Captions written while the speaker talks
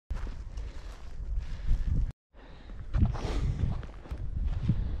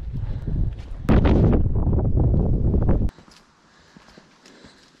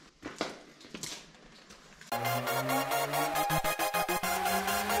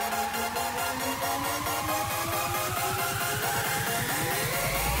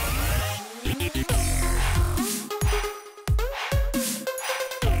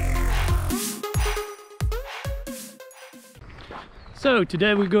So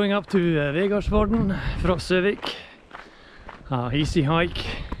today we're going up to Vegardsvarden from Søvik. Easy hike,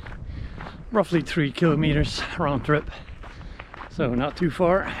 roughly 3 kilometers round trip, so not too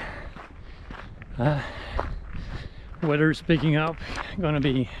far. Weather's picking up, gonna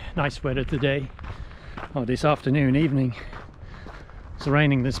be nice weather today. This afternoon, evening. It's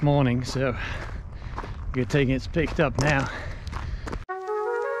raining this morning, so good thing it's picked up now.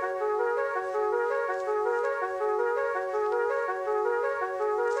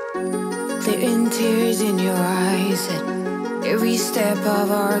 Clearing tears in your eyes at every step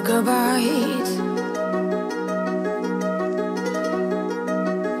of our goodbyes.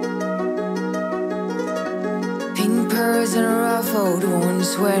 Pink pearls and a ruffled worn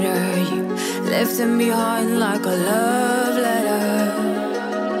sweater, you left them behind like a love letter.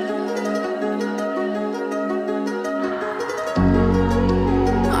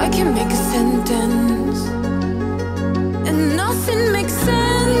 I can make a sentence and nothing makes sense.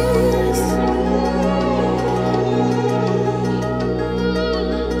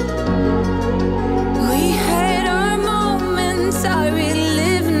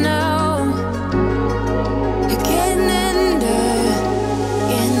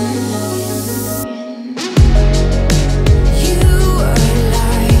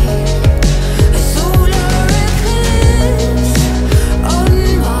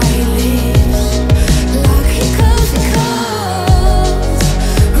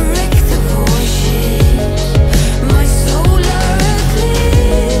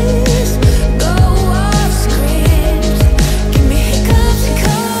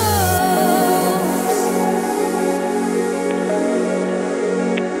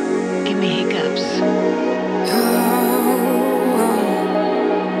 Hiccups.